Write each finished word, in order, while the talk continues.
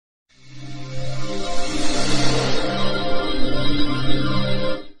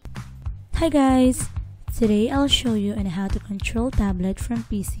Hi guys! Today I'll show you on how to control tablet from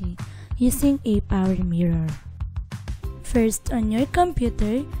PC using ApowerMirror. First, on your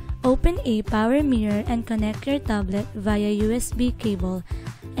computer, open ApowerMirror and connect your tablet via USB cable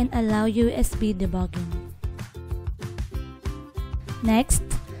and allow USB debugging. Next,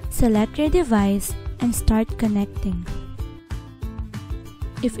 select your device and start connecting.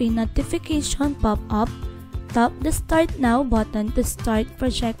 If a notification pops up, tap the Start Now button to start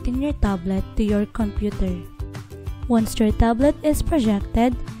projecting your tablet to your computer. Once your tablet is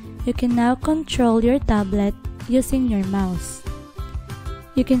projected, you can now control your tablet using your mouse.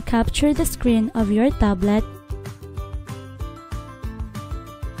 You can capture the screen of your tablet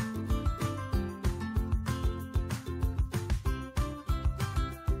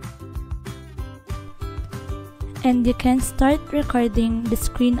and you can start recording the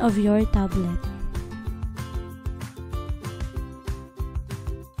screen of your tablet.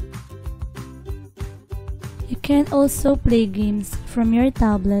 You can also play games from your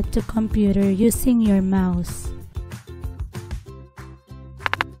tablet to computer using your mouse.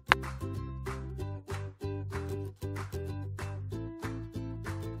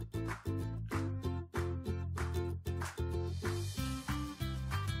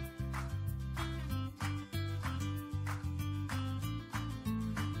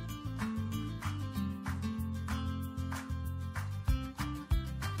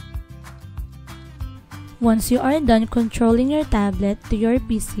 Once you are done controlling your tablet to your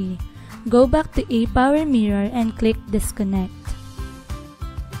PC, go back to ApowerMirror and click Disconnect.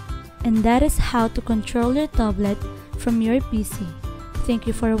 And that is how to control your tablet from your PC. Thank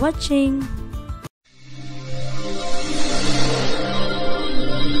you for watching!